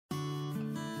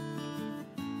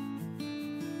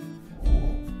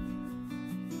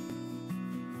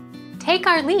Take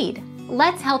our lead.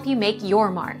 Let's help you make your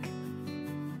mark.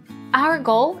 Our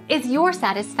goal is your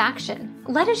satisfaction.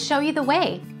 Let us show you the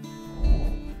way.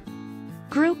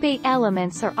 Group 8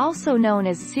 elements are also known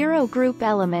as zero group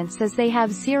elements as they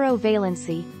have zero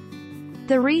valency.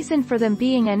 The reason for them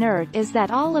being inert is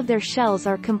that all of their shells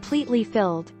are completely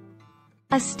filled.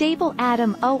 A stable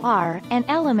atom or an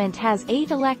element has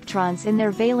 8 electrons in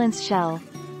their valence shell.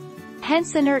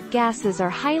 Hence inert gases are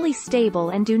highly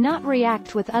stable and do not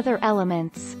react with other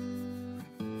elements.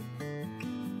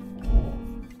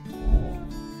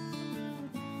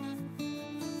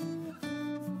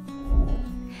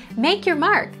 Make your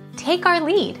mark. Take our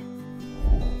lead.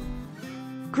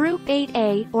 Group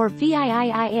 8A, or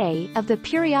VIIIA, of the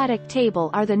periodic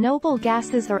table are the noble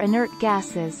gases or inert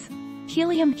gases: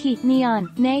 helium, He,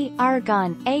 neon, Ne,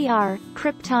 argon, Ar,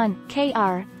 krypton,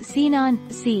 Kr,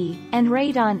 xenon, Z, and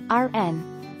radon, Rn.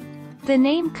 The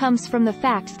name comes from the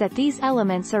fact that these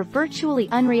elements are virtually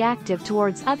unreactive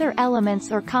towards other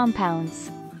elements or compounds.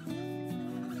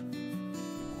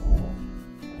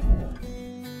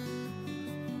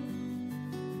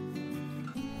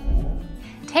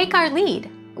 Take our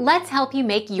lead. Let's help you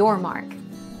make your mark.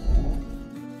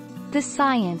 The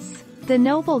science. The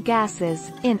noble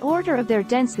gases, in order of their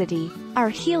density, are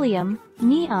helium,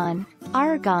 neon,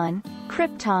 argon,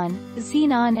 krypton,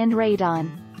 xenon and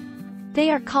radon. They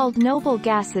are called noble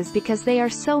gases because they are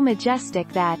so majestic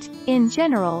that, in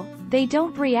general, they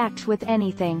don't react with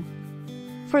anything.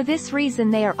 For this reason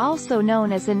they are also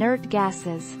known as inert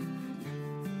gases.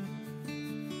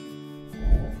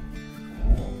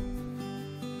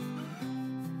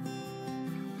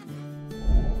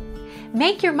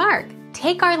 Make your mark.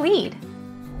 Take our lead.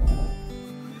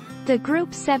 The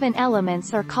group 7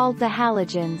 elements are called the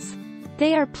halogens.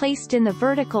 They are placed in the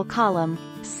vertical column,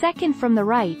 second from the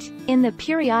right, in the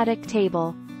periodic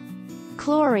table.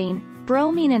 Chlorine,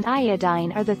 bromine and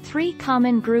iodine are the 3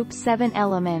 common group 7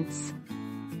 elements.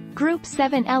 Group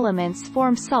 7 elements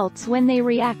form salts when they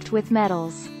react with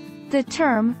metals. The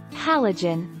term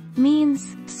halogen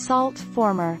means salt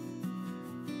former.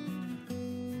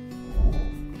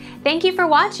 Thank you for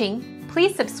watching.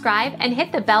 Please subscribe and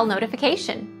hit the bell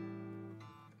notification.